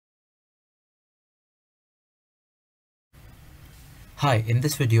Hi, in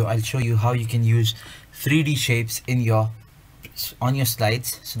this video I'll show you how you can use 3D shapes on your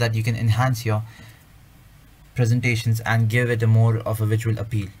slides so that you can enhance your presentations and give it a more of a visual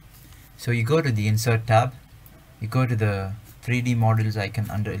appeal. So you go to the Insert tab, you go to the 3D models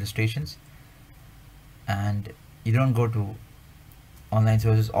icon under illustrations, and you don't go to online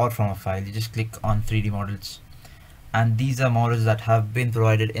sources or from a file, you just click on 3D models. And these are models that have been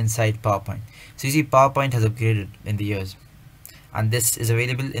provided inside PowerPoint. So you see PowerPoint has upgraded in the years, and this is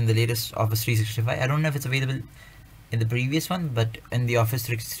available in the latest Office 365. I don't know if it's available in the previous one, but in the Office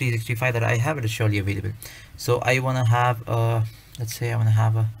 365 that I have, it is surely available. So I want to have let's say I want to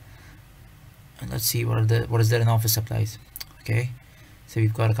have a, let's see what is there in Office supplies. Okay, so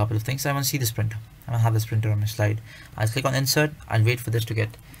we've got a couple of things. I want to see this printer. I want to have this printer on my slide. I'll click on Insert. I'll wait for this to get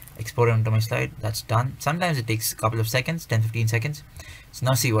exported onto my slide. That's done. Sometimes it takes a couple of seconds, 10-15 seconds. So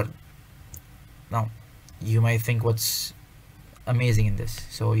now see what, now you might think what's amazing in this.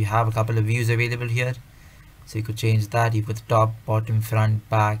 So you have a couple of views available here, so you could change that. You've got the top, bottom, front,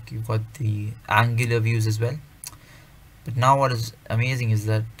 back. You've got the angular views as well. But now what is amazing is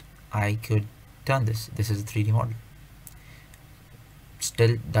that I could turn this is a 3D model.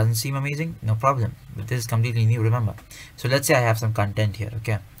 Still doesn't seem amazing, no problem, but this is completely new, remember. So let's say I have some content here,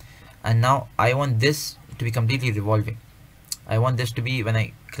 okay, and now I want this to be completely revolving. I want this to be, when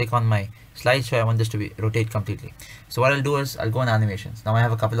I click on my slideshow, I want this to be rotate completely. So what I'll do is I'll go on animations. Now I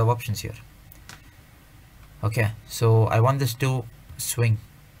have a couple of options here. Okay, so I want this to swing.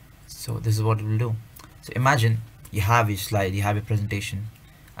 So this is what it will do. So imagine you have your slide, you have your presentation,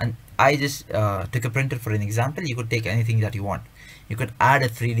 and I just took a printer for an example. You could take anything that you want. You could add a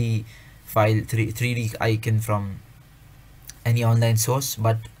 3D file, 3D icon from any online source,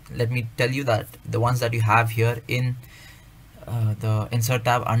 but let me tell you that the ones that you have here in the Insert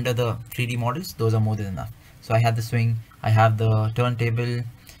tab under the 3D models, those are more than enough. So I have the swing, I have the turntable,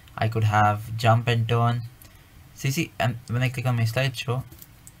 I could have jump and turn. See, and when I click on my slideshow,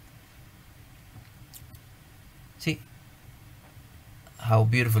 see how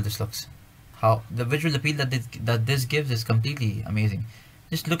beautiful this looks. How the visual appeal that this gives is completely amazing.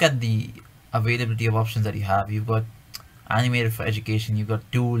 Just look at the availability of options that you have. You've got animated for education, you've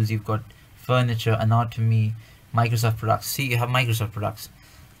got tools, you've got furniture, anatomy, Microsoft products. See, you have Microsoft products.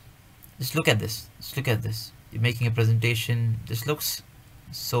 Just look at this. Just look at this. You're making a presentation. This looks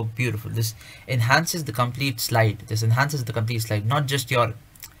so beautiful. This enhances the complete slide. This enhances the complete slide, not just your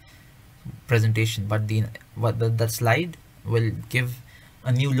presentation, but that slide will give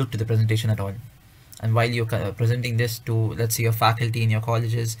a new look to the presentation at all. And while you're presenting this to, let's say, your faculty in your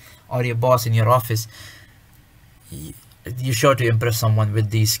colleges or your boss in your office, you're sure to impress someone with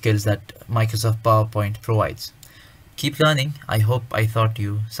these skills that Microsoft PowerPoint provides. Keep learning. I hope I taught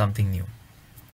you something new.